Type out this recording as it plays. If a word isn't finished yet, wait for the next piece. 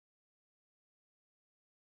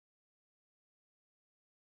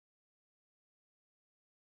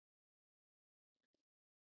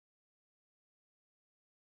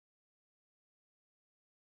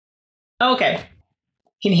Okay.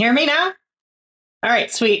 Can you hear me now? All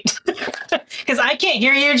right, sweet. Because I can't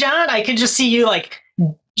hear you, John. I could just see you like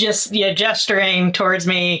just gesturing towards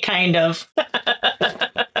me, kind of.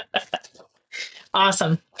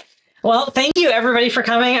 Awesome. Well, thank you everybody for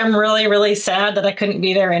coming. I'm really, really sad that I couldn't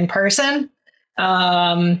be there in person.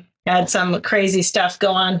 Had some crazy stuff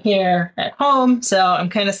go on here at home, so I'm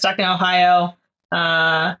kind of stuck in Ohio.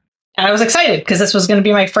 And I was excited because this was going to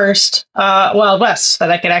be my first Wild West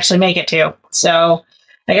that I could actually make it to. So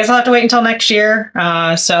I guess I'll have to wait until next year.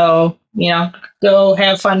 Go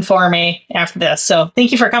have fun for me after this. So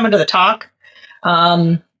thank you for coming to the talk.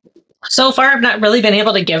 So far, I've not really been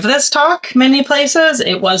able to give this talk many places.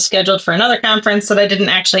 It was scheduled for another conference that I didn't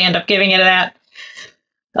actually end up giving it at.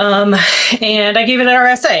 And I gave it at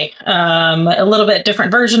RSA, a little bit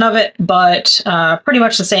different version of it, but pretty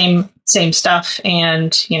much the same stuff.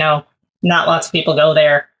 And, not lots of people go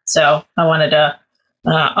there. So I wanted to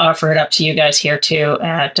offer it up to you guys here too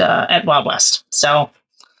at Wild West. So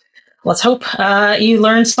let's hope you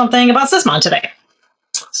learned something about Sysmon today.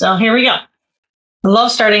 So here we go. I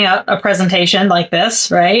love starting out a presentation like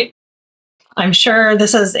this, right? I'm sure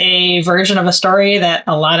this is a version of a story that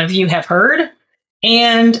a lot of you have heard.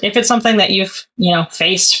 And if it's something that you've,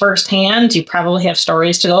 faced firsthand, you probably have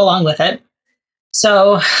stories to go along with it.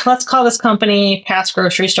 So let's call this company Pat's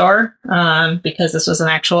Grocery Store, because this was an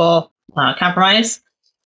actual compromise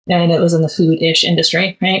and it was in the food-ish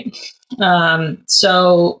industry, right?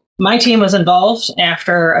 So my team was involved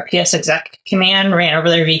after a PS exec command ran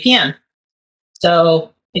over their VPN.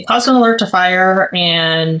 So it caused an alert to fire,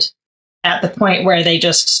 and at the point where they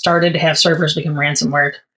just started to have servers become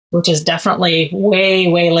ransomware, which is definitely way,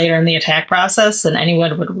 way later in the attack process than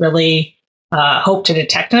anyone would really hope to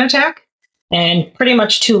detect an attack, and pretty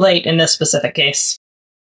much too late in this specific case.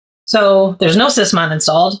 So there's no Sysmon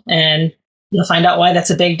installed, and you'll find out why that's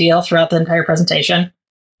a big deal throughout the entire presentation.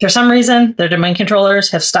 For some reason, their domain controllers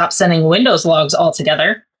have stopped sending Windows logs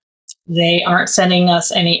altogether. They aren't sending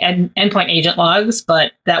us any endpoint agent logs,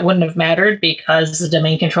 but that wouldn't have mattered because the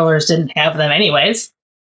domain controllers didn't have them anyways.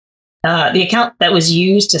 The account that was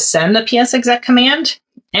used to send the PS exec command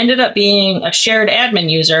ended up being a shared admin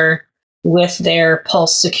user with their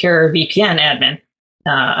Pulse Secure VPN admin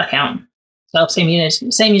account. So same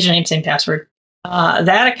username, same password.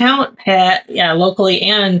 That account had, locally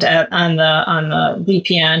and on the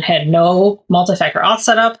VPN, had no multi-factor auth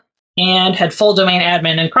setup and had full domain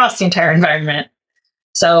admin across the entire environment.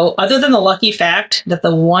 So other than the lucky fact that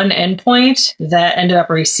the one endpoint that ended up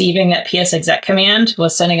receiving that PS exec command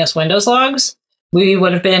was sending us Windows logs, we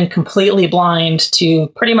would have been completely blind to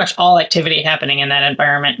pretty much all activity happening in that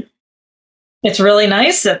environment. It's really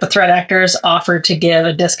nice that the threat actors offered to give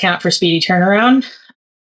a discount for speedy turnaround.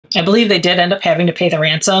 I believe they did end up having to pay the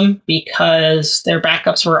ransom because their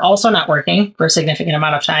backups were also not working for a significant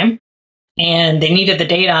amount of time, and they needed the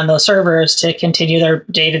data on those servers to continue their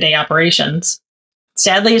day-to-day operations.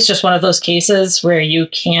 Sadly, it's just one of those cases where you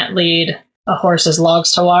can't lead a horse's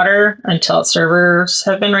logs to water until its servers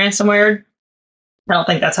have been ransomwared. I don't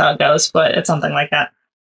think that's how it goes, but it's something like that.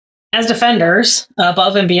 As defenders,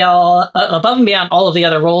 above and beyond all of the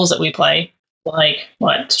other roles that we play, like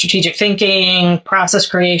strategic thinking, process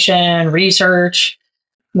creation, research,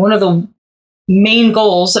 one of the main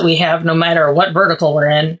goals that we have, no matter what vertical we're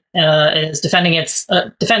in, is defending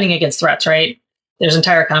against threats. Right? There's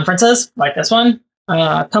entire conferences like this one,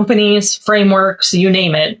 companies, frameworks, you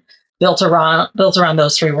name it, built around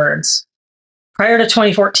those three words. Prior to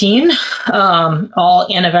 2014, all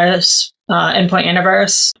antivirus, endpoint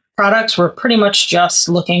antivirus products were pretty much just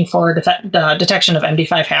looking for detection of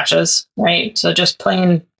MD5 hashes, right? So just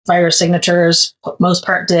plain virus signatures, most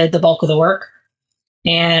part did the bulk of the work.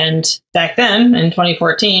 And back then, in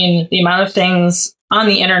 2014, the amount of things on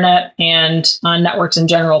the internet and on networks in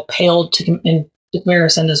general paled in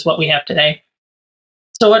comparison to what we have today.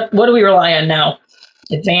 So what do we rely on now?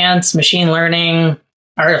 Advanced machine learning,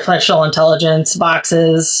 artificial intelligence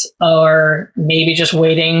boxes, or maybe just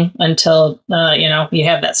waiting until you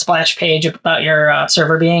have that splash page about your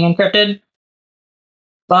server being encrypted.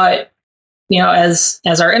 But as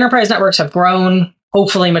our enterprise networks have grown,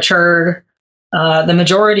 hopefully matured, the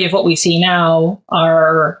majority of what we see now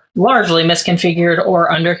are largely misconfigured or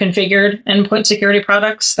underconfigured endpoint security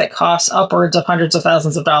products that cost upwards of hundreds of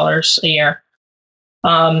thousands of dollars a year.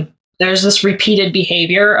 There's this repeated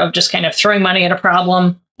behavior of just kind of throwing money at a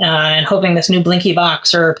problem and hoping this new blinky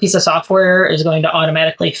box or piece of software is going to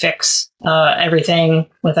automatically fix everything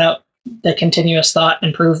without the continuous thought,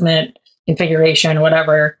 improvement, configuration,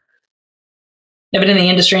 whatever. I've been in the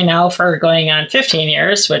industry now for going on 15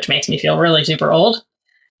 years, which makes me feel really super old.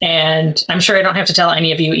 And I'm sure I don't have to tell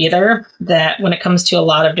any of you either that when it comes to a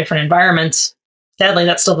lot of different environments, sadly,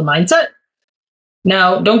 that's still the mindset.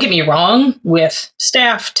 Now, don't get me wrong, with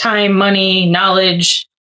staff, time, money, knowledge,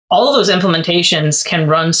 all of those implementations can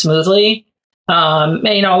run smoothly. And,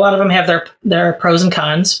 a lot of them have their pros and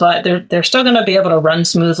cons, but they're still going to be able to run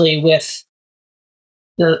smoothly with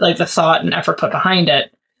the thought and effort put behind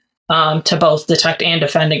it, to both detect and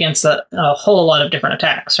defend against a whole lot of different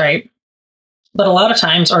attacks, right? But a lot of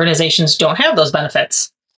times organizations don't have those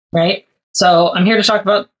benefits, right? So I'm here to talk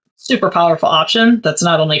about super powerful option that's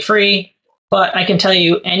not only free, but I can tell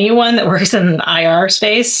you anyone that works in the IR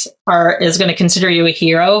space is going to consider you a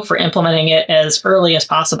hero for implementing it as early as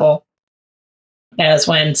possible. As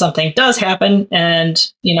when something does happen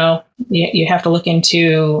and, you have to look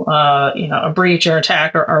into, a breach or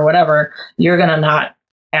attack or whatever, you're going to not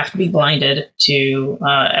have to be blinded to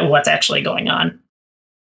what's actually going on.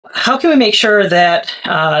 How can we make sure that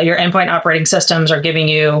your endpoint operating systems are giving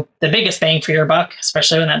you the biggest bang for your buck,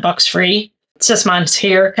 especially when that buck's free? Sysmon's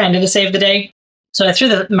here kind of to save the day. So I threw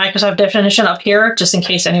the Microsoft definition up here just in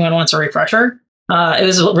case anyone wants a refresher. It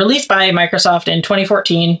was released by Microsoft in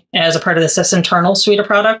 2014 as a part of the Sysinternals suite of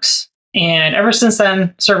products. And ever since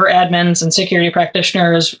then, server admins and security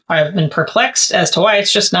practitioners have been perplexed as to why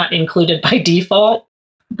it's just not included by default.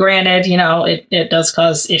 Granted, it does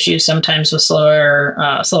cause issues sometimes with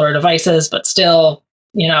slower devices, but still,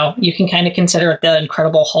 you can kind of consider it the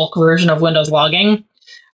Incredible Hulk version of Windows logging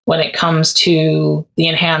when it comes to the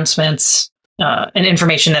enhancements and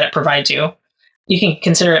information that it provides you. You can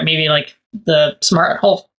consider it maybe like the Smart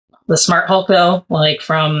Hulk though, like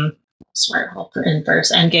from Smart Hulk for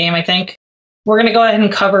Inverse Endgame, I think. We're going to go ahead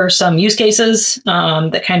and cover some use cases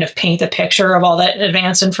that kind of paint the picture of all that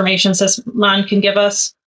advanced information Sysmon can give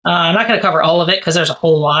us. I'm not going to cover all of it because there's a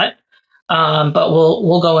whole lot, but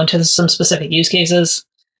we'll go into some specific use cases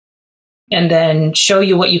and then show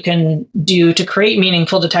you what you can do to create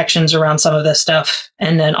meaningful detections around some of this stuff,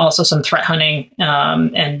 and then also some threat hunting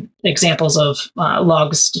and examples of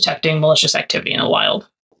logs detecting malicious activity in the wild.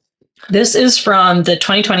 This is from the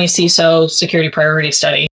 2020 CISO Security Priority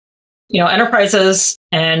Study. Enterprises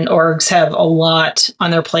and orgs have a lot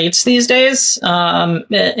on their plates these days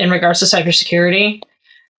in regards to cybersecurity.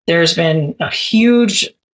 There's been a huge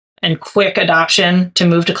and quick adoption to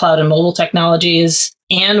move to cloud and mobile technologies.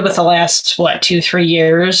 And with the last, 2-3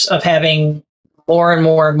 years of having more and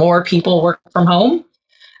more and more people work from home,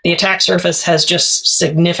 the attack surface has just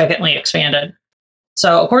significantly expanded.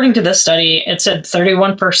 So according to this study, it said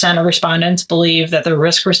 31% of respondents believe that the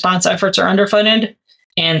risk response efforts are underfunded,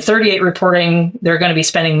 and 38 reporting they're going to be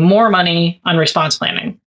spending more money on response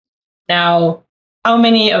planning. Now, how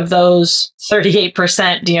many of those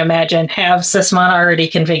 38% do you imagine have Sysmon already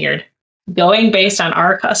configured? Going based on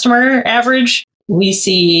our customer average, we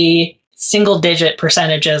see single-digit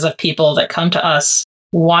percentages of people that come to us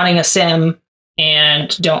wanting a SIM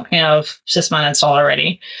and don't have Sysmon installed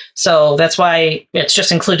already. So that's why it's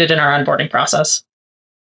just included in our onboarding process.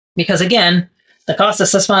 Because again, the cost of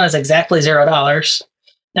Sysmon is exactly $0.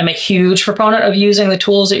 I'm a huge proponent of using the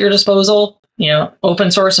tools at your disposal,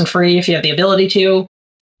 open source and free if you have the ability to,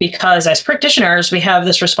 because as practitioners, we have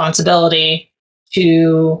this responsibility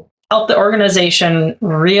to help the organization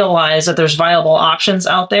realize that there's viable options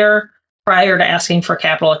out there prior to asking for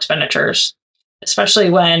capital expenditures. Especially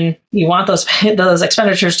when you want those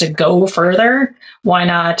expenditures to go further, why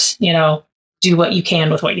not, do what you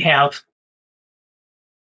can with what you have?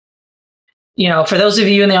 For those of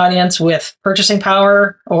you in the audience with purchasing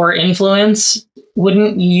power or influence,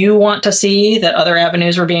 wouldn't you want to see that other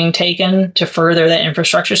avenues were being taken to further that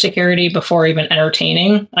infrastructure security before even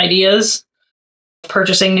entertaining ideas of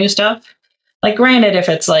purchasing new stuff? Like, granted, if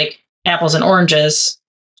it's like apples and oranges,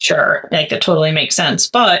 sure, that totally makes sense.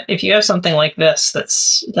 But if you have something like this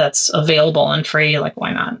that's available and free, like,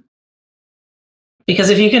 why not? Because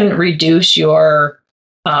if you can reduce your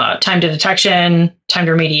time to detection, time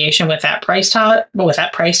to remediation with that price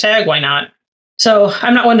tag, why not? So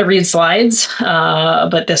I'm not one to read slides,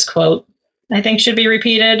 but this quote I think should be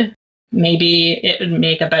repeated. Maybe it would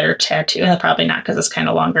make a better tattoo. Probably not, because it's kind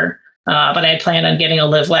of longer. But I plan on getting a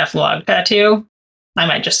live, laugh, log tattoo. I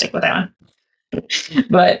might just stick with that one.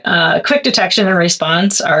 But quick detection and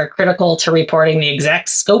response are critical to reporting the exact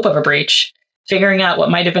scope of a breach, figuring out what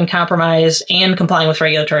might have been compromised, and complying with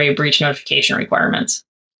regulatory breach notification requirements.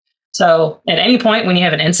 So at any point when you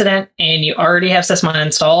have an incident and you already have Sysmon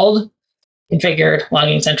installed, configured,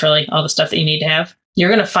 logging centrally, all the stuff that you need to have, you're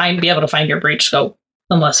going to be able to find your breach scope,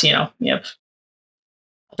 unless, you have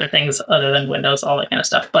other things other than Windows, all that kind of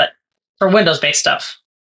stuff. But for Windows-based stuff,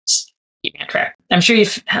 keep me on track. I'm sure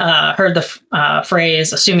you've heard the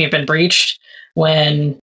phrase, assume you've been breached,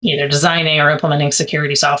 when either designing or implementing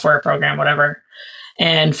security software, program, whatever.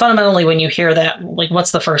 And fundamentally, when you hear that, like,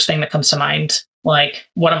 what's the first thing that comes to mind? Like,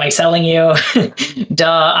 what am I selling you? Duh,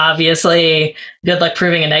 obviously. Good luck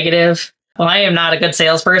proving a negative. Well, I am not a good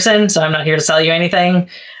salesperson, so I'm not here to sell you anything.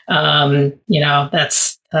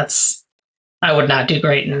 That's I would not do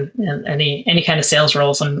great in any kind of sales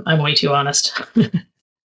roles. I'm way too honest.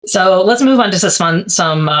 So let's move on to some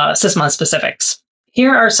Sysmon specifics.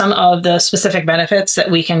 Here are some of the specific benefits that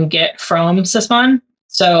we can get from Sysmon.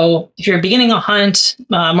 So if you're beginning a hunt,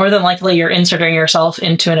 more than likely you're inserting yourself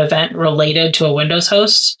into an event related to a Windows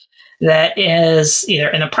host that is either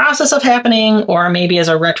in the process of happening or maybe as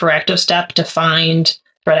a retroactive step to find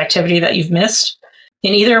threat activity that you've missed.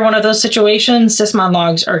 In either one of those situations, Sysmon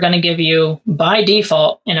logs are going to give you, by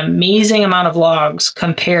default, an amazing amount of logs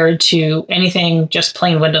compared to anything just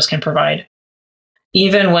plain Windows can provide,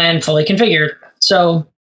 even when fully configured. So,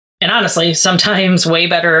 and honestly, sometimes way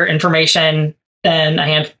better information than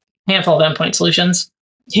a handful of endpoint solutions.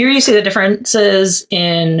 Here you see the differences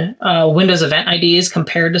in Windows event IDs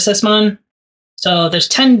compared to Sysmon. So there's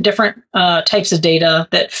 10 different types of data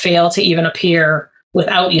that fail to even appear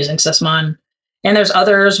without using Sysmon. And there's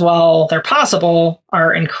others, while they're possible,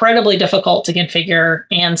 are incredibly difficult to configure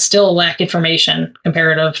and still lack information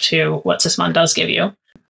comparative to what Sysmon does give you.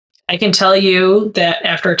 I can tell you that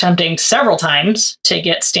after attempting several times to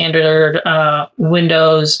get standard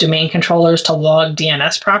Windows domain controllers to log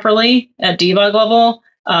DNS properly at debug level,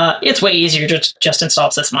 it's way easier to just install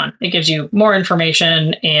Sysmon. It gives you more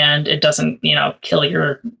information and it doesn't, kill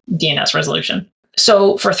your DNS resolution.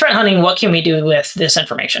 So for threat hunting, what can we do with this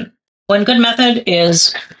information? One good method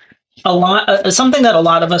is something that a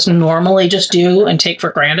lot of us normally just do and take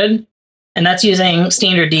for granted, and that's using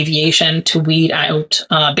standard deviation to weed out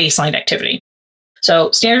baseline activity.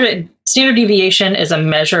 So standard deviation is a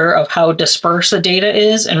measure of how dispersed the data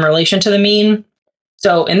is in relation to the mean.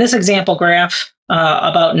 So in this example graph,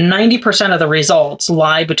 about 90% of the results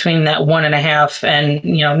lie between that 1.5 and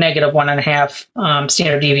negative 1.5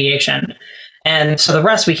 standard deviation, and so the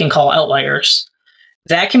rest we can call outliers.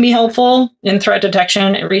 That can be helpful in threat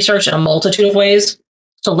detection and research in a multitude of ways.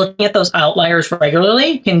 So looking at those outliers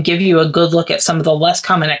regularly can give you a good look at some of the less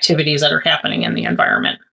common activities that are happening in the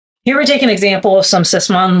environment. Here we take an example of some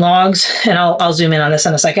Sysmon logs, and I'll zoom in on this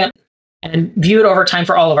in a second, and view it over time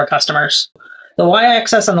for all of our customers. The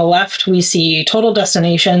y-axis on the left, we see total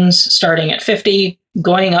destinations starting at 50,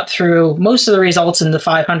 going up through most of the results in the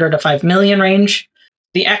 500 to 5 million range.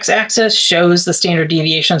 The x-axis shows the standard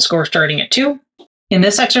deviation score starting at 2. In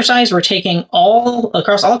this exercise, we're taking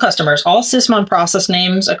across all customers, all Sysmon process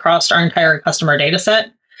names across our entire customer data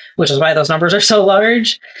set, which is why those numbers are so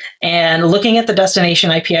large, and looking at the destination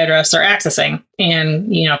IP address they're accessing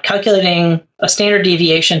and calculating a standard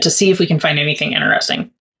deviation to see if we can find anything interesting.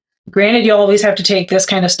 Granted, you always have to take this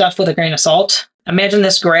kind of stuff with a grain of salt. Imagine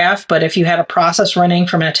this graph, but if you had a process running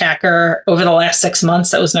from an attacker over the last 6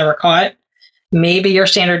 months that was never caught, maybe your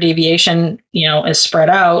standard deviation, is spread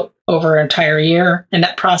out over an entire year, and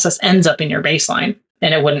that process ends up in your baseline,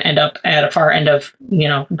 and it wouldn't end up at a far end of,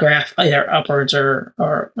 graph, either upwards or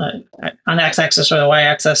on the x-axis or the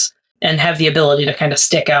y-axis, and have the ability to kind of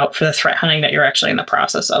stick out for the threat hunting that you're actually in the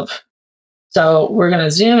process of. So we're going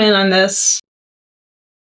to zoom in on this.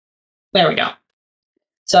 There we go.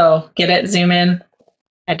 So get it, zoom in.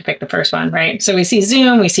 I had to pick the first one, right? So we see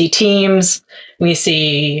Zoom, we see Teams, we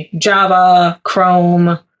see Java,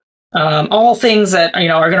 Chrome, all things that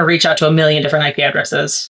are going to reach out to a million different IP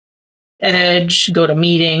addresses. Edge,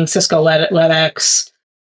 GoToMeeting, Cisco WebEx.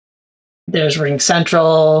 There's Ring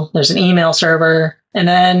Central. There's an email server, and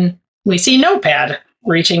then we see Notepad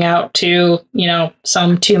reaching out to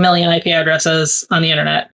some 2 million IP addresses on the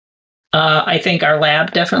internet. I think our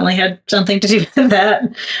lab definitely had something to do with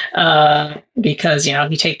that because,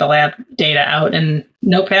 you take the lab data out and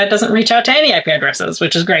Notepad doesn't reach out to any IP addresses,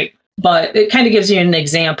 which is great. But it kind of gives you an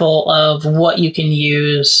example of what you can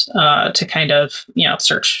use to kind of,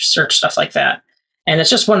 search stuff like that. And it's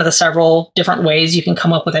just one of the several different ways you can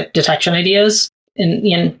come up with detection ideas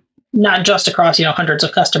in not just across, hundreds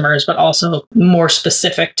of customers, but also more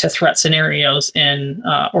specific to threat scenarios in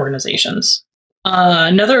organizations.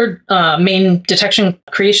 Another main detection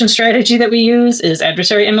creation strategy that we use is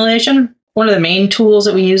adversary emulation. One of the main tools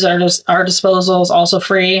that we use at our disposal is also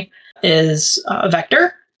free, is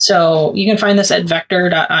Vector. So you can find this at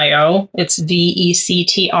vector.io. It's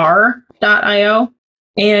vectr.io.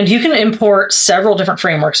 And you can import several different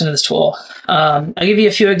frameworks into this tool. I'll give you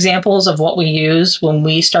a few examples of what we use when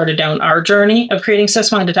we started down our journey of creating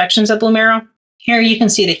Sysmon detections at Blumira. Here you can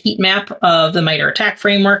see the heat map of the MITRE ATT&CK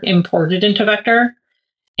framework imported into Vector.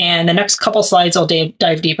 And the next couple slides I'll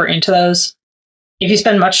dive deeper into those. If you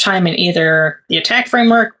spend much time in either the ATT&CK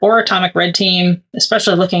framework or Atomic Red Team,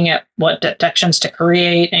 especially looking at what detections to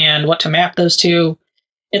create and what to map those to,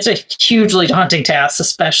 it's a hugely daunting task,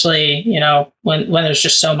 especially when there's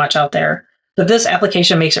just so much out there. But this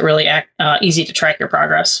application makes it really easy to track your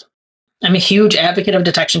progress. I'm a huge advocate of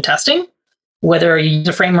detection testing, whether you use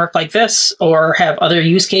a framework like this or have other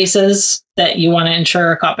use cases that you want to ensure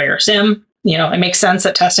are caught by your SIM. It makes sense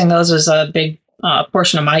that testing those is a big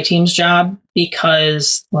portion of my team's job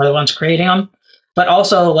because we're the ones creating them. But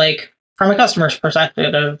also, like, from a customer's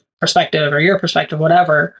perspective or your perspective,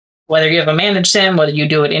 whatever, whether you have a managed SIM, whether you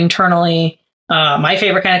do it internally. My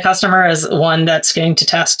favorite kind of customer is one that's going to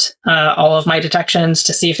test all of my detections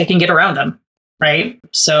to see if they can get around them. Right.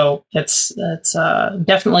 So it's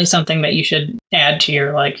definitely something that you should add to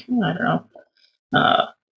your,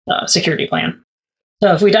 security plan.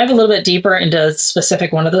 So if we dive a little bit deeper into a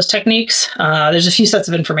specific one of those techniques, there's a few sets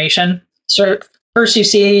of information. So first you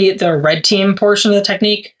see the red team portion of the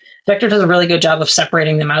technique. Vector does a really good job of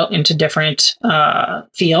separating them out into different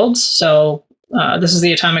fields. So this is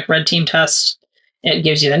the Atomic Red Team test. It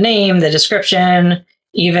gives you the name, the description.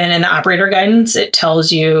 Even in the operator guidance, it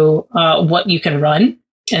tells you what you can run.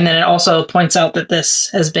 And then it also points out that this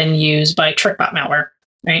has been used by TrickBot malware,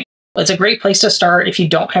 right? It's a great place to start if you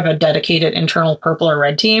don't have a dedicated internal purple or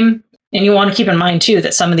red team. And you want to keep in mind, too,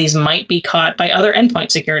 that some of these might be caught by other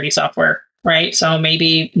endpoint security software, right? So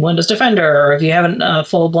maybe Windows Defender, or if you have a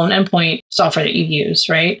full-blown endpoint software that you use,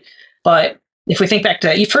 right? But if we think back to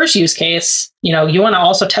that first use case, you want to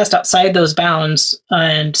also test outside those bounds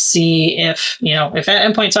and see if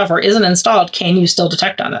that endpoint software isn't installed, can you still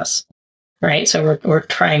detect on this, right? So we're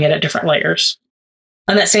trying it at different layers.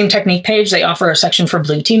 On that same technique page, they offer a section for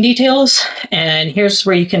blue team details, and here's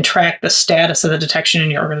where you can track the status of the detection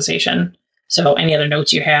in your organization. So any other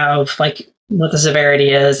notes you have, like what the severity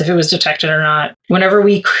is, if it was detected or not. Whenever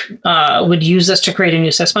we would use this to create a new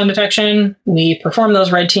Sysmon detection, we perform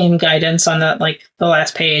those red team guidance on the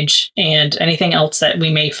last page and anything else that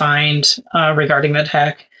we may find regarding the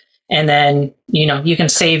tech. And then, you can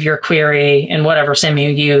save your query in whatever SIM you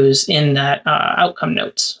use in that outcome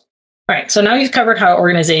notes. All right, so now you've covered how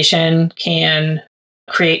organization can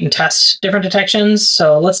create and test different detections.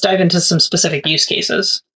 So let's dive into some specific use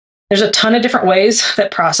cases. There's a ton of different ways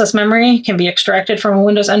that process memory can be extracted from a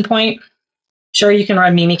Windows endpoint. Sure, you can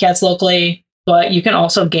run Mimikatz locally, but you can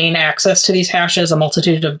also gain access to these hashes a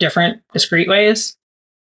multitude of different discrete ways.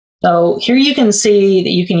 So here you can see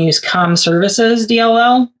that you can use COM Services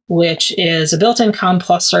DLL, which is a built-in COM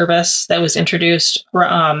Plus service that was introduced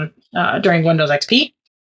during Windows XP.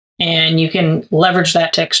 And you can leverage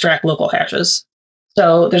that to extract local hashes.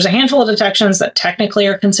 So there's a handful of detections that technically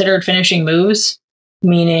are considered finishing moves,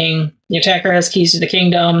 meaning the attacker has keys to the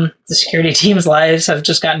kingdom. The security team's lives have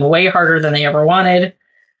just gotten way harder than they ever wanted.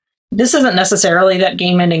 This isn't necessarily that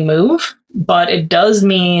game-ending move, but it does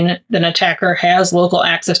mean that an attacker has local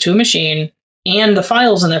access to a machine and the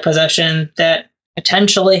files in their possession that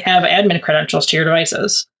potentially have admin credentials to your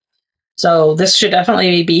devices. So this should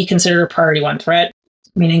definitely be considered a priority 1 threat,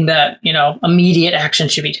 meaning that, immediate action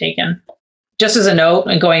should be taken. Just as a note,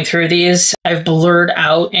 in going through these, I've blurred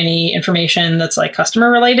out any information that's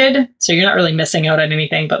customer related. So you're not really missing out on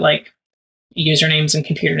anything but usernames and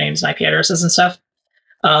computer names and IP addresses and stuff,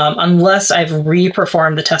 unless I've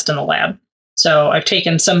re-performed the test in the lab. So I've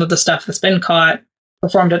taken some of the stuff that's been caught,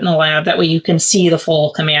 performed it in the lab. That way you can see the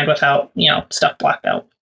full command without, stuff blocked out.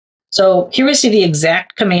 So here we see the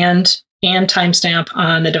exact command and timestamp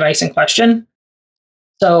on the device in question.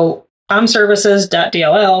 So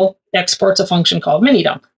comservices.dll exports a function called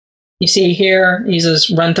minidump. You see here, it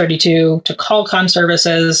uses run32 to call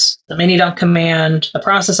comservices, the minidump command, the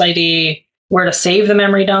process ID, where to save the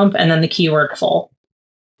memory dump, and then the keyword full.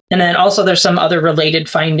 And then also there's some other related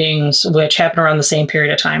findings which happen around the same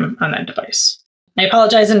period of time on that device. I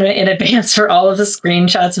apologize in advance for all of the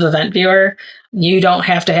screenshots of Event Viewer. You don't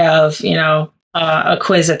have to have, a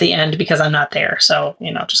quiz at the end because I'm not there. So,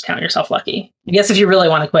 just count yourself lucky. I guess if you really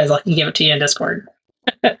want a quiz, I can give it to you in Discord.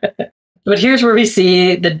 But here's where we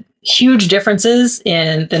see the huge differences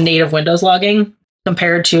in the native Windows logging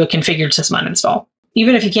compared to a configured Sysmon install.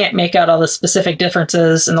 Even if you can't make out all the specific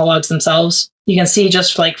differences in the logs themselves, you can see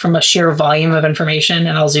just from a sheer volume of information,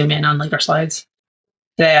 and I'll zoom in on later slides,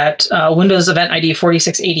 that Windows Event ID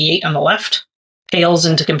 4688 on the left pales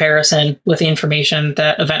into comparison with the information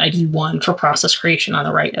that Event ID 1 for process creation on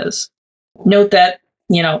the right is. Note that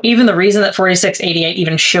even the reason that 4688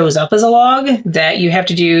 even shows up as a log, that you have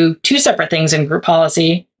to do two separate things in group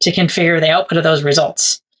policy to configure the output of those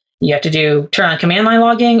results. You have to turn on command line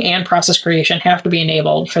logging, and process creation have to be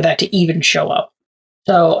enabled for that to even show up.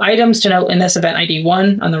 So items to note in this event ID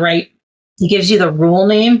 1 on the right, it gives you the rule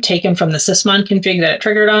name taken from the Sysmon config that it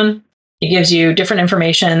triggered on. It gives you different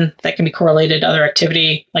information that can be correlated to other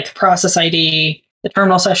activity, like the process ID, the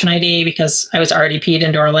terminal session ID, because I was already keyed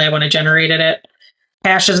into our lab when I generated it,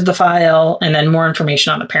 hashes of the file, and then more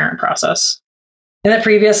information on the parent process. In the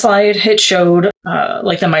previous slide, it showed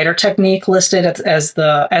like the MITRE technique listed as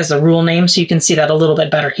the rule name, so you can see that a little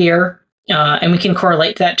bit better here. And we can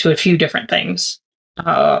correlate that to a few different things.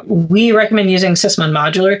 We recommend using Sysmon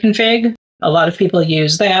modular config. A lot of people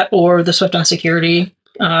use that, or the Swift on Security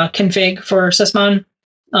config for Sysmon.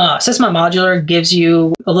 Sysmon modular gives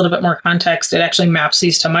you a little bit more context. It actually maps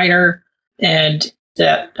these to MITRE, and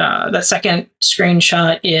that second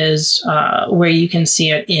screenshot is where you can see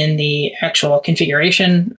it in the actual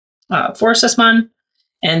configuration for Sysmon.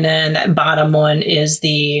 And then that bottom one is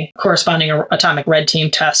the corresponding atomic red team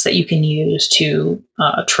test that you can use to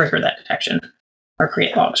trigger that detection or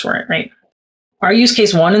create logs for it, right? Our use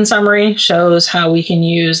case 1 in summary shows how we can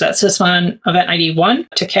use that Sysmon event ID 1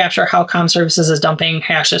 to capture how comm services is dumping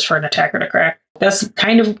hashes for an attacker to crack. That's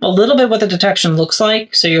kind of a little bit what the detection looks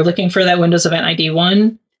like. So you're looking for that Windows event ID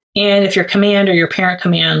 1. And if your command or your parent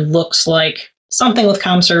command looks like something with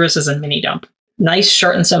comm services and mini dump. Nice,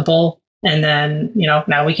 short and simple. And then,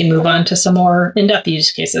 now we can move on to some more in-depth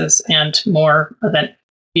use cases and more event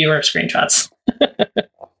viewer screenshots.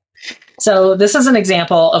 So this is an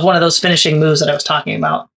example of one of those finishing moves that I was talking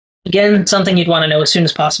about. Again, something you'd want to know as soon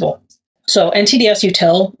as possible. So NTDS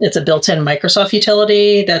Util, it's a built-in Microsoft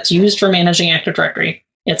utility that's used for managing Active Directory.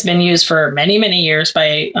 It's been used for many, many years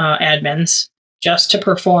by admins just to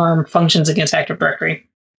perform functions against Active Directory.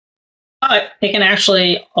 But it can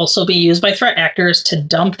actually also be used by threat actors to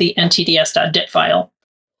dump the ntds.dit file.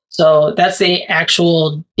 So that's the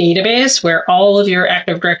actual database where all of your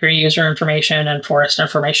Active Directory user information and forest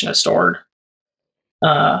information is stored,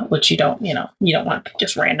 which you don't want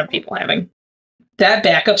just random people having. That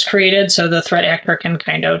backup's created so the threat actor can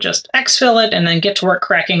kind of just exfil it and then get to work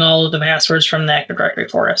cracking all of the passwords from the Active Directory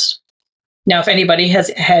forest. Now, if anybody has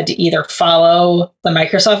had to either follow the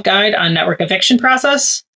Microsoft guide on network eviction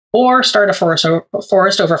process or start a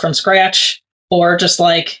forest over from scratch, or just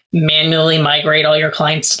like manually migrate all your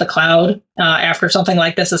clients to the cloud after something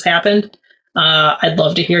like this has happened, I'd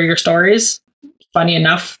love to hear your stories. Funny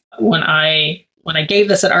enough, when I gave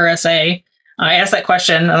this at RSA, I asked that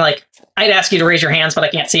question, and I'd ask you to raise your hands, but I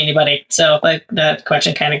can't see anybody. So that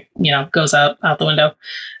question kind of goes out the window.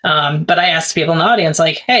 But I asked people in the audience,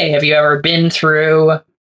 hey, have you ever been through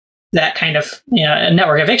that kind of a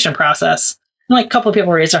network eviction process? And a couple of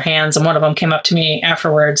people raised their hands, and one of them came up to me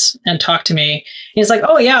afterwards and talked to me. He's like,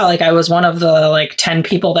 oh yeah, I was one of the 10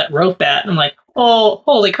 people that wrote that. I'm like, oh,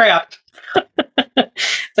 holy crap.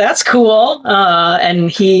 That's cool. And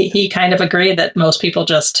he kind of agreed that most people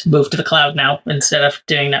just move to the cloud now instead of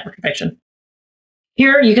doing network eviction.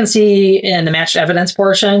 Here you can see in the matched evidence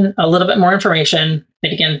portion a little bit more information.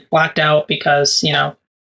 It again blocked out because,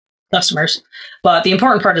 customers. But the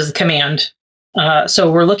important part is the command. So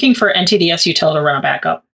we're looking for NTDS util to run a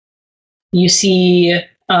backup. You see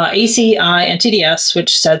ACI NTDS,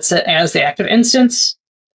 which sets it as the active instance.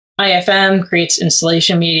 IFM creates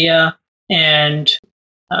installation media and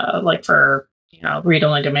for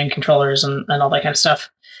read-only domain controllers and all that kind of stuff.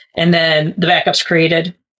 And then the backup's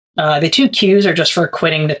created. The 2 Qs are just for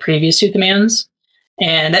quitting the previous 2 commands.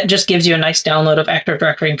 And that just gives you a nice download of Active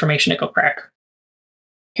Directory information to go crack.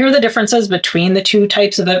 Here are the differences between the 2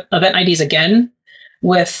 types of event IDs again,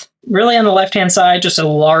 with really on the left-hand side, just a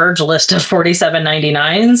large list of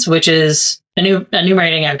 4799s, which is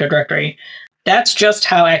enumerating Active Directory. That's just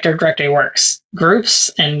how Active Directory works. Groups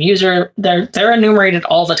and user, they're enumerated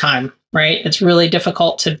all the time, right? It's really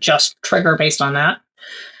difficult to just trigger based on that,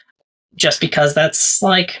 just because that's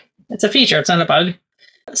it's a feature, it's not a bug.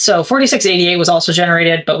 So 4688 was also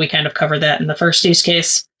generated, but we kind of covered that in the first use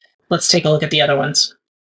case. Let's take a look at the other ones.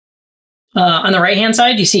 On the right-hand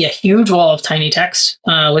side, you see a huge wall of tiny text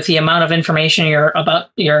with the amount of information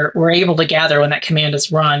we're able to gather when that command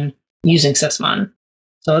is run using Sysmon.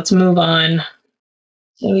 So let's move on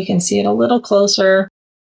so we can see it a little closer.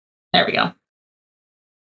 There we go.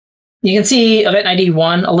 You can see event ID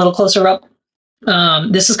 1 a little closer up.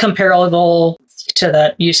 This is comparable to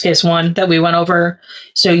that use case 1 that we went over.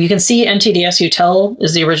 So you can see NTDS util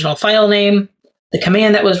is the original file name, the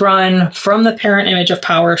command that was run from the parent image of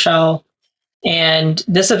PowerShell. And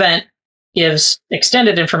this event gives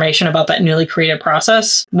extended information about that newly created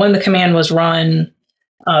process, when the command was run,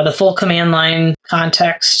 the full command line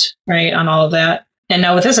context, right, on all of that. And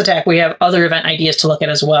now with this attack, we have other event IDs to look at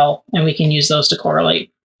as well, and we can use those to correlate.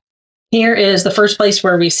 Here is the first place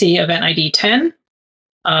where we see event ID 10,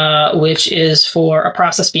 which is for a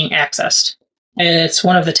process being accessed. It's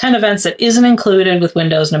one of the 10 events that isn't included with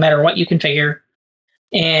Windows, no matter what you configure.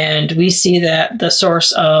 And we see that the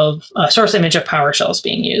source image of PowerShell is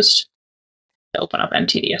being used to open up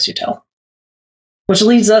NTDSutil, which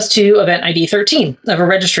leads us to event ID 13 of a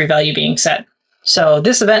registry value being set. So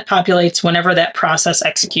this event populates whenever that process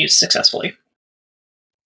executes successfully.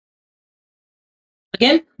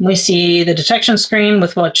 Again, we see the detection screen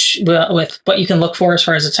with what you can look for as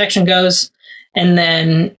far as detection goes. And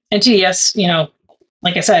then NTDS,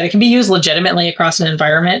 like I said, it can be used legitimately across an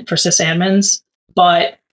environment for sysadmins,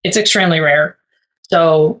 but it's extremely rare.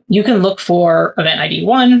 So you can look for event ID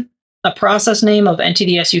 1, a process name of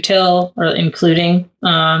NTDSutil, or including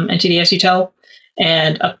NTDSutil,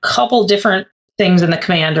 and a couple different things in the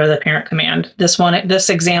command or the parent command. This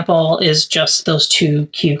example is just those 2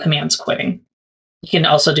 Q commands quitting. You can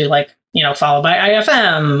also do followed by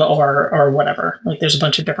IFM or whatever. Like there's a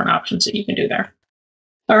bunch of different options that you can do there.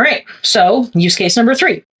 All right, so use case number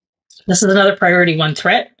 3. This is another priority 1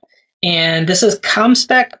 threat, and this is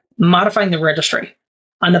ComSpec modifying the registry.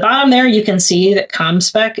 On the bottom there, you can see that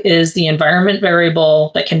ComSpec is the environment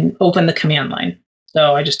variable that can open the command line.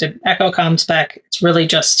 So I just did echo ComSpec. It's really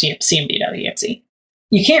just cmd.exe.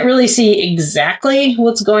 You can't really see exactly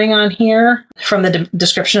what's going on here from the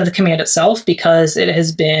description of the command itself because it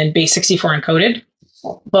has been base64 encoded.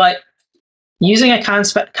 But using a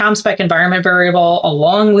ComSpec environment variable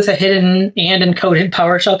along with a hidden and encoded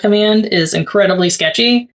PowerShell command is incredibly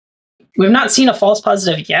sketchy. We've not seen a false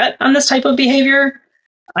positive yet on this type of behavior.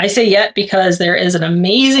 I say yet because there is an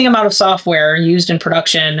amazing amount of software used in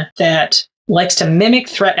production that likes to mimic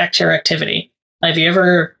threat actor activity. If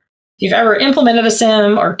you've ever implemented a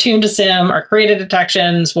SIM or tuned a SIM or created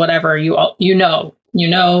detections, whatever, you know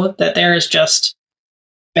that there is just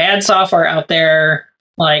bad software out there,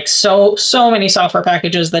 like so many software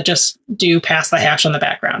packages that just do pass the hash on the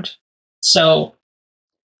background. So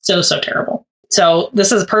terrible. So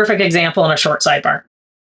this is a perfect example in a short sidebar.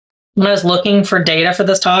 When I was looking for data for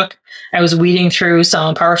this talk, I was weeding through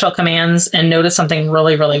some PowerShell commands and noticed something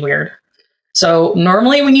really, really weird. So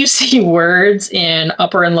normally when you see words in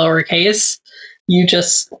upper and lower case, you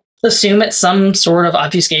just assume it's some sort of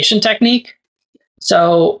obfuscation technique.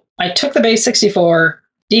 So I took the base64,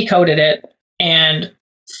 decoded it, and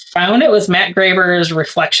found it was Matt Graber's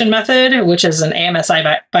reflection method, which is an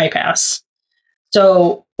AMSI bypass.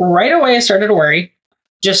 So right away I started to worry.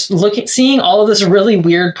 Just seeing all of this really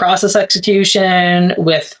weird process execution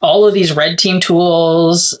with all of these red team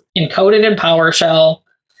tools encoded in PowerShell.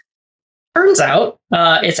 Turns out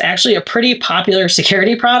it's actually a pretty popular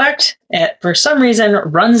security product that, for some reason,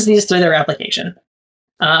 runs these through their application.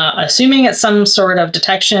 Assuming it's some sort of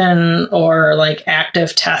detection or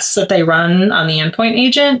active tests that they run on the endpoint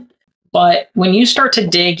agent. But when you start to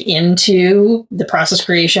dig into the process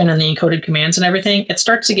creation and the encoded commands and everything, it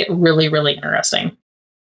starts to get really, really interesting.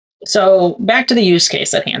 So back to the use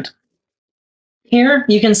case at hand. Here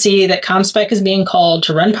you can see that ComSpec is being called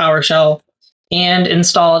to run PowerShell and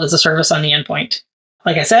install it as a service on the endpoint.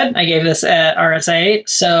 Like I said, I gave this at RSA,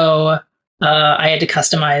 so I had to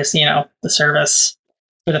customize, the service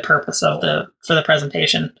for the purpose of for the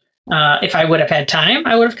presentation. If I would have had time,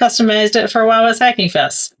 I would have customized it for WWHF Hacking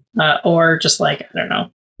Fest, or just I don't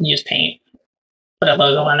know, use Paint, put a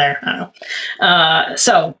logo on there. I don't know.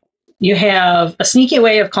 So you have a sneaky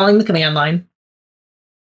way of calling the command line,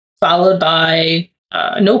 followed by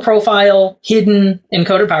no profile, hidden,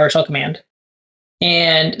 encoded PowerShell command.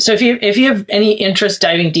 And so if you have any interest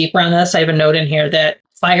diving deeper on this, I have a note in here that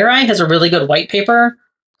FireEye has a really good white paper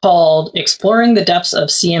called Exploring the Depths of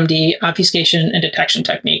CMD Obfuscation and Detection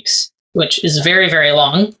Techniques, which is very, very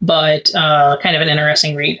long, but kind of an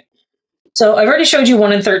interesting read. So I've already showed you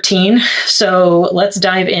 1 and 13, so let's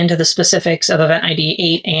dive into the specifics of event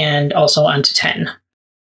ID 8 and also onto 10.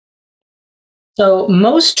 So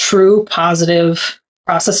most true positive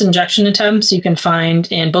process injection attempts you can find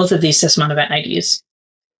in both of these Sysmon event IDs.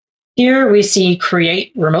 Here we see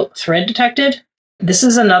create remote thread detected. This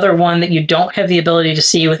is another one that you don't have the ability to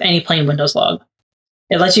see with any plain Windows log.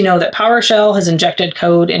 It lets you know that PowerShell has injected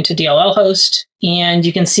code into DLL host, and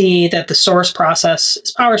you can see that the source process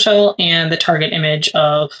is PowerShell and the target image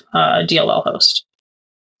of DLL host.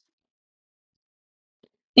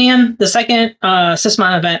 And the second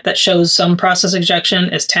Sysmon event that shows some process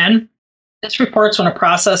injection is 10. This reports when a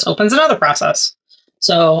process opens another process.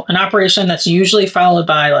 So an operation that's usually followed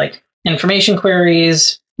by like information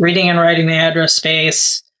queries, reading and writing the address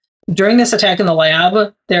space. During this attack in the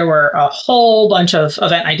lab, there were a whole bunch of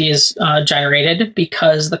event IDs generated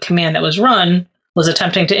because the command that was run was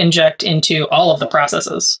attempting to inject into all of the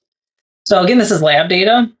processes. So again, this is lab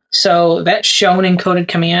data. So that shown encoded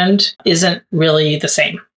command isn't really the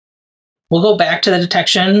same. We'll go back to the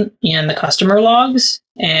detection in the customer logs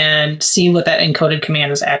and see what that encoded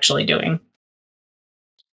command is actually doing.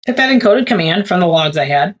 Took that encoded command from the logs I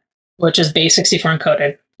had, which is base64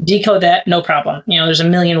 encoded. Decode that, no problem. There's a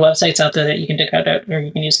million websites out there that you can decode it, or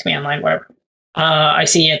you can use command line, whatever. I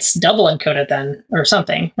see it's double encoded then, or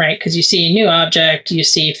something, right? Because you see new object, you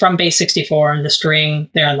see from base64 and the string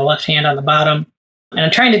there on the left hand on the bottom. And I'm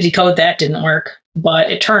trying to decode that, didn't work. But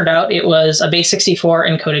it turned out it was a base64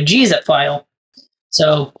 encoded gzip file.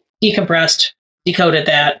 So decompressed, decoded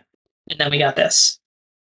that, and then we got this.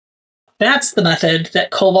 That's the method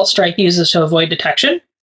that Cobalt Strike uses to avoid detection.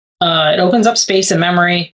 It opens up space in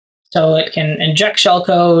memory so it can inject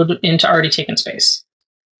shellcode into already taken space.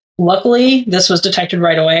 Luckily, this was detected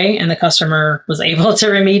right away, and the customer was able to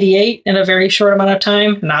remediate in a very short amount of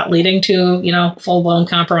time, not leading to, full-blown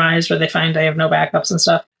compromise where they find they have no backups and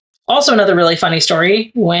stuff. Also, another really funny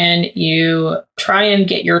story, when you try and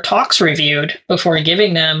get your talks reviewed before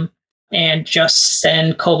giving them and just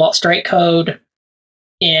send Cobalt Strike code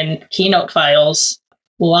in Keynote files,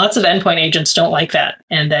 lots of endpoint agents don't like that,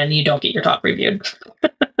 and then you don't get your talk reviewed.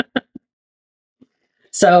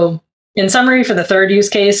 So, in summary, for the third use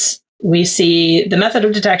case, we see the method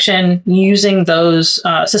of detection using those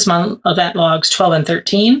Sysmon event logs 12 and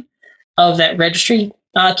 13 of that registry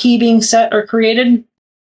key being set or created.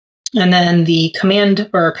 And then the command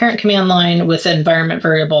or parent command line with the environment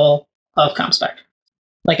variable of ComSpec.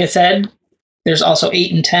 Like I said, there's also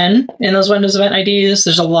 8 and 10 in those Windows event IDs.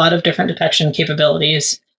 There's a lot of different detection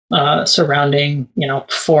capabilities surrounding,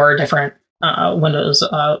 4 different Windows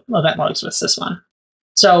event logs with Sysmon.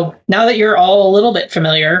 So now that you're all a little bit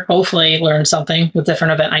familiar, hopefully learned something with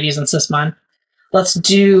different event IDs in Sysmon, let's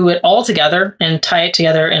do it all together and tie it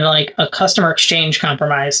together in like a customer exchange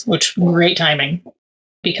compromise, which great timing.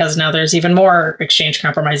 Because now there's even more exchange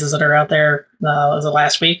compromises that are out there as of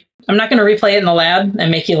last week. I'm not going to replay it in the lab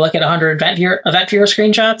and make you look at 100 event viewer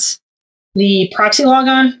screenshots. The proxy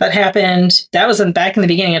logon that happened, that was back in the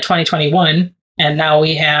beginning of 2021, and now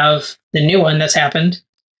we have the new one that's happened.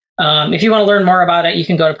 If you want to learn more about it, you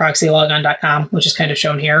can go to proxylogon.com, which is kind of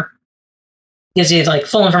shown here. Gives you like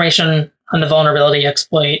full information on the vulnerability,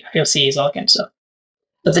 exploit, IOCs, all that kind of stuff.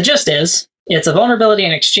 But the gist is, it's a vulnerability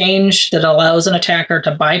in Exchange that allows an attacker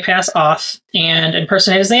to bypass auth and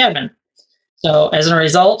impersonate as the admin. So as a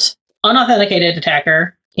result, unauthenticated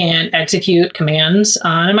attacker can execute commands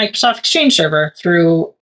on a Microsoft Exchange server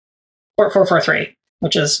through port 443,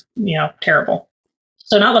 which is, terrible.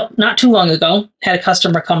 So not too long ago, had a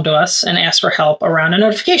customer come to us and ask for help around a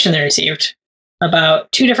notification they received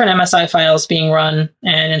about 2 different MSI files being run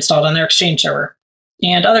and installed on their Exchange server,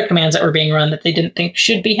 and other commands that were being run that they didn't think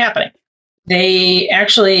should be happening. They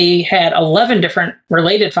actually had 11 different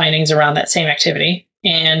related findings around that same activity.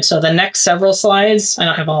 And so the next several slides, I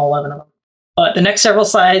don't have all 11 of them, but the next several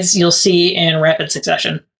slides you'll see in rapid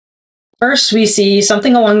succession. First, we see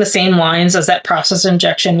something along the same lines as that process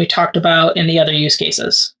injection we talked about in the other use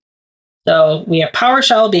cases. So we have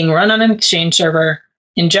PowerShell being run on an Exchange server,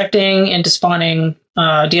 injecting into spawning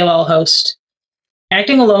DLL host,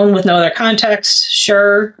 acting alone with no other context.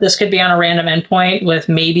 Sure, this could be on a random endpoint with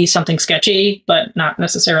maybe something sketchy, but not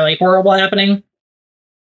necessarily horrible happening.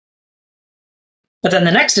 But then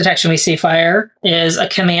the next detection we see fire is a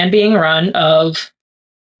command being run of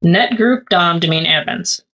netgroup dom domain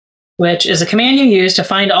admins, which is a command you use to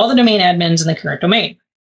find all the domain admins in the current domain.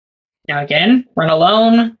 Now again, run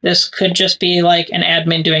alone. This could just be like an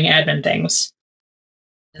admin doing admin things.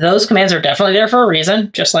 Those commands are definitely there for a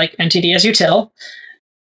reason, just like ntd-as-util,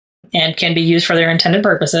 and can be used for their intended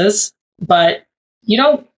purposes, but you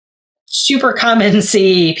don't super common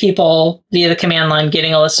see people via the command line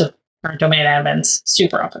getting a list of current domain admins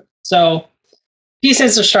super often. So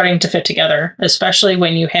pieces are starting to fit together, especially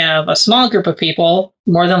when you have a small group of people,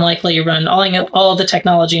 more than likely run all of the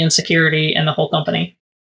technology and security in the whole company.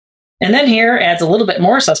 And then here adds a little bit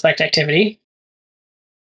more suspect activity.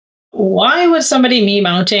 Why would somebody be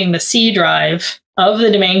mounting the C drive of the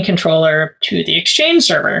domain controller to the Exchange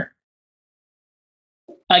server?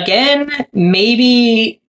 Again,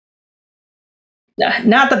 maybe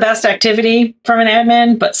not the best activity from an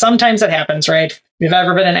admin, but sometimes it happens, right? If you've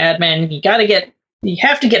ever been an admin, you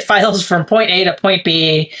have to get files from point A to point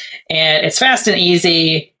B, and it's fast and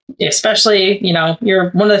easy. especially, you're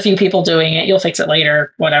one of the few people doing it, you'll fix it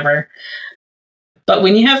later, whatever. But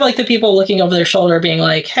when you have like the people looking over their shoulder being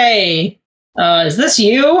like, hey, is this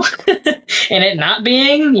you? And it not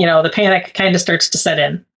being, the panic kind of starts to set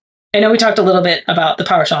in. I know we talked a little bit about the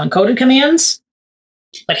PowerShell encoded commands,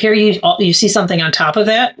 but here you see something on top of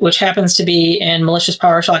that, which happens to be in malicious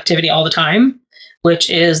PowerShell activity all the time, which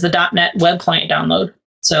is the .NET web client download.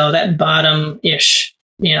 So that bottom-ish,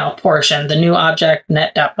 portion, the new object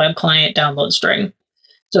net.web client download string.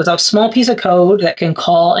 So it's a small piece of code that can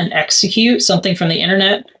call and execute something from the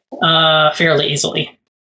internet fairly easily.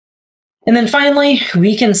 And then finally,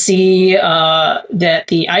 we can see that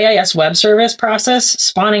the IIS web service process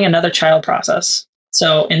spawning another child process.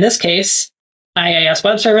 So in this case, IIS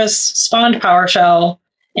web service spawned PowerShell,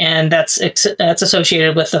 and that's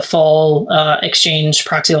associated with the full Exchange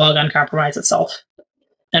proxy logon compromise itself.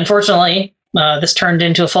 Unfortunately, this turned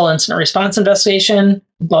into a full incident response investigation,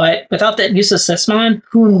 but without that use of Sysmon,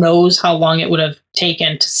 who knows how long it would have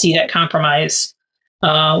taken to see that compromise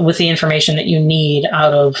with the information that you need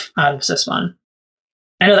out of Sysmon.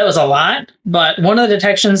 I know that was a lot, but one of the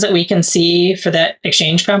detections that we can see for that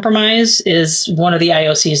Exchange compromise is one of the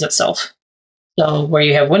IOCs itself. So where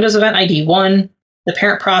you have Windows Event ID 1, the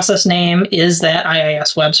parent process name is that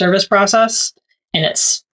IIS web service process, and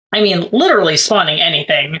it's, literally spawning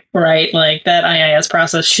anything, right? Like that IIS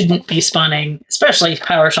process shouldn't be spawning, especially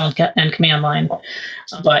PowerShell and command line.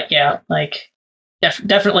 But yeah,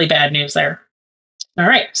 definitely bad news there. All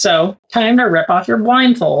right, so time to rip off your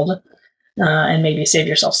blindfold and maybe save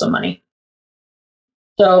yourself some money.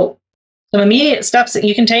 So some immediate steps that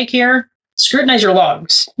you can take here: scrutinize your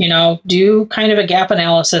logs. Do kind of a gap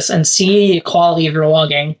analysis and see the quality of your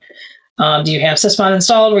logging. Do you have Sysmon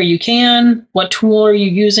installed where you can? What tool are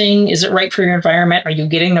you using? Is it right for your environment? Are you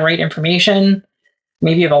getting the right information?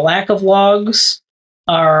 Maybe you have a lack of logs.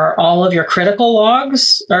 Are all of your critical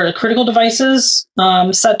logs or critical devices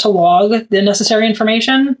set to log the necessary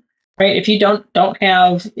information? Right? If you don't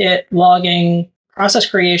have it logging process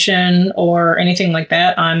creation or anything like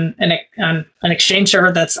that on an Exchange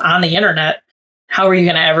server that's on the internet, how are you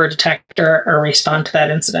going to ever detect or respond to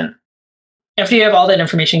that incident? After you have all that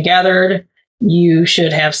information gathered, you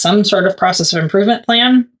should have some sort of process of improvement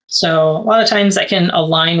plan. So a lot of times that can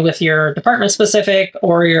align with your department specific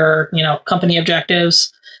or your, company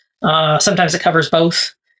objectives. Sometimes it covers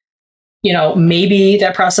both. Maybe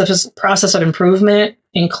that process of improvement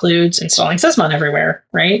includes installing Sysmon everywhere,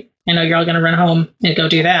 right? I know you're all going to run home and go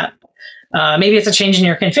do that. Maybe it's a change in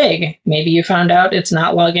your config. Maybe you found out it's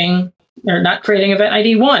not logging or not creating event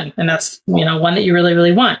ID 1, and that's, one that you really,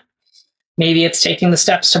 really want. Maybe it's taking the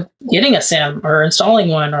steps to getting a SIM or installing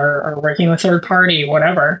one or working with third party,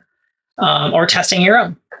 whatever, or testing your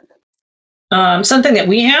own. Something that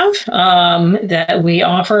we have that we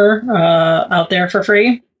offer out there for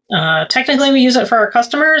free. Technically, we use it for our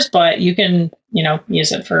customers, but you can,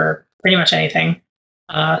 use it for pretty much anything.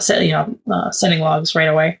 Sending logs right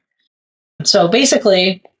away. So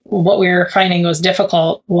basically, what we were finding was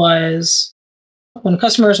difficult was when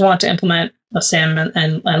customers want to implement a SIM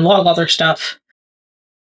and log all their stuff,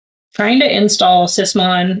 trying to install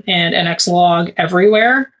Sysmon and NXLog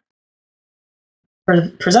everywhere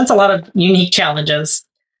presents a lot of unique challenges.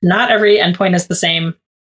 Not every endpoint is the same.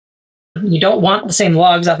 You don't want the same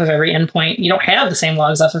logs off of every endpoint. You don't have the same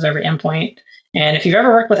logs off of every endpoint. And if you've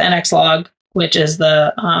ever worked with NXLog, which is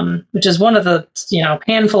one of the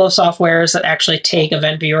handful of softwares that actually take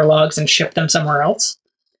event viewer logs and ship them somewhere else,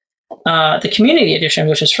 the community edition,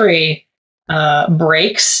 which is free,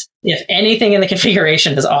 breaks if anything in the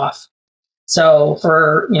configuration is off. So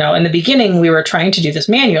for, in the beginning, we were trying to do this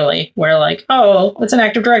manually where it's an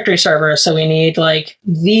Active Directory server, so we need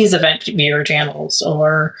these event viewer channels,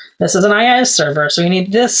 or this is an IIS server, so we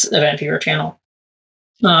need this event viewer channel.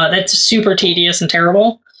 That's super tedious and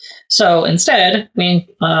terrible. So instead, we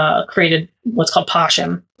created what's called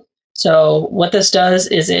POSHM. So what this does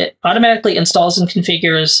is it automatically installs and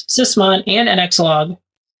configures Sysmon and NXLog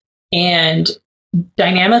and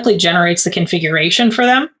dynamically generates the configuration for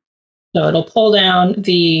them. So it'll pull down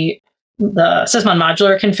the Sysmon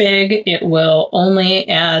modular config. It will only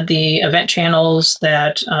add the event channels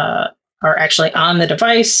that are actually on the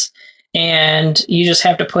device, and you just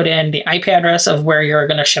have to put in the IP address of where you're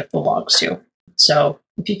going to ship the logs to. So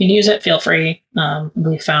if you can use it, feel free.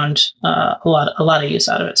 We found a lot of use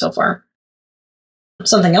out of it so far.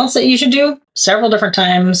 Something else that you should do, several different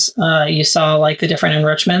times you saw the different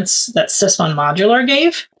enrichments that Sysmon modular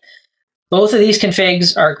gave. Both of these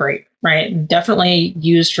configs are great, right? Definitely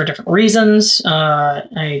used for different reasons.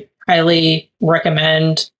 I highly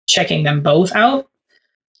recommend checking them both out.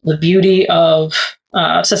 The beauty of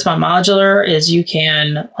Sysmon modular is you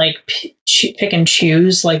can like pick and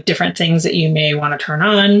choose like different things that you may want to turn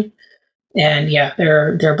on. And yeah,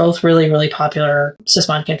 they're both really, really popular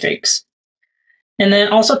Sysmon configs. And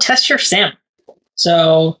then also test your SIM.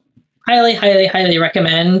 So highly, highly, highly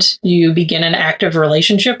recommend you begin an active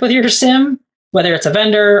relationship with your SIM, whether it's a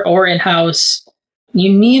vendor or in-house.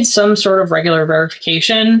 You need some sort of regular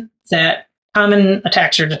verification that common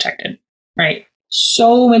attacks are detected, right?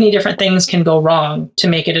 So many different things can go wrong to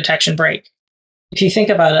make a detection break. If you think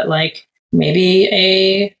about it, like maybe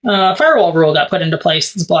a firewall rule got put into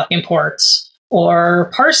place that's blocking ports,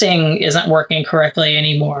 or parsing isn't working correctly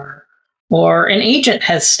anymore, or an agent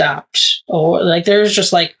has stopped, or like there's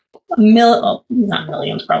just like not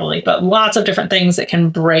millions probably, but lots of different things that can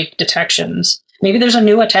break detections. Maybe there's a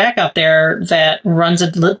new attack out there that runs a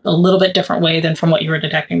little bit different way than from what you were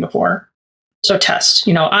detecting before. So test.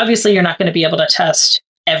 Obviously you're not going to be able to test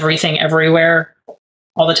everything everywhere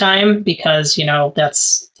all the time because,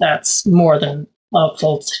 that's more than a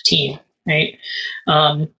full team, right?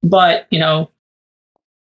 But,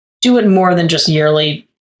 do it more than just yearly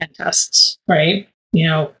tests, right?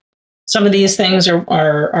 Some of these things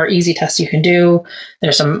are easy tests you can do.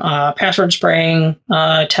 There's some password spraying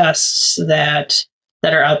tests that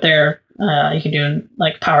are out there. You can do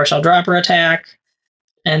like PowerShell dropper attack.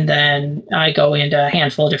 And then I go into a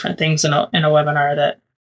handful of different things in a webinar that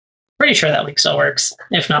pretty sure that link still works.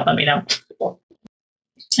 If not, let me know.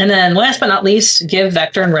 And then last but not least, give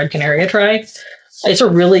Vector and Red Canary a try. It's a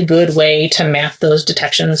really good way to map those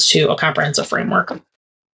detections to a comprehensive framework.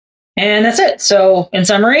 And that's it. So in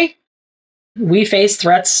summary, we face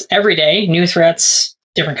threats every day, new threats,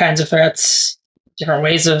 different kinds of threats, different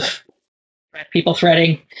ways of people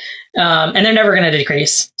threading, and they're never going to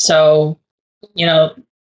decrease. So,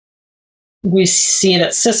 we see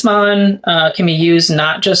that Sysmon can be used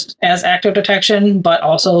not just as active detection, but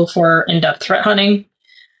also for in-depth threat hunting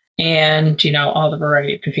and, all the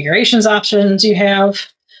variety of configurations options you have.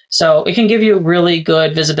 So it can give you really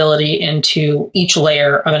good visibility into each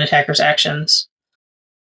layer of an attacker's actions.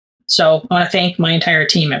 So I want to thank my entire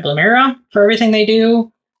team at Blumira for everything they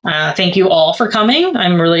do. Thank you all for coming.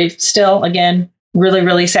 I'm really still, again, really,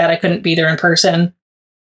 really sad I couldn't be there in person.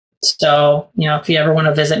 So, if you ever want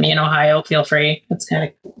to visit me in Ohio, feel free. It's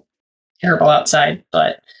kind of terrible outside.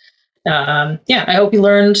 But I hope you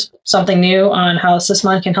learned something new on how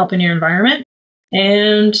Sysmon can help in your environment.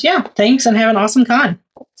 And yeah, thanks and have an awesome con.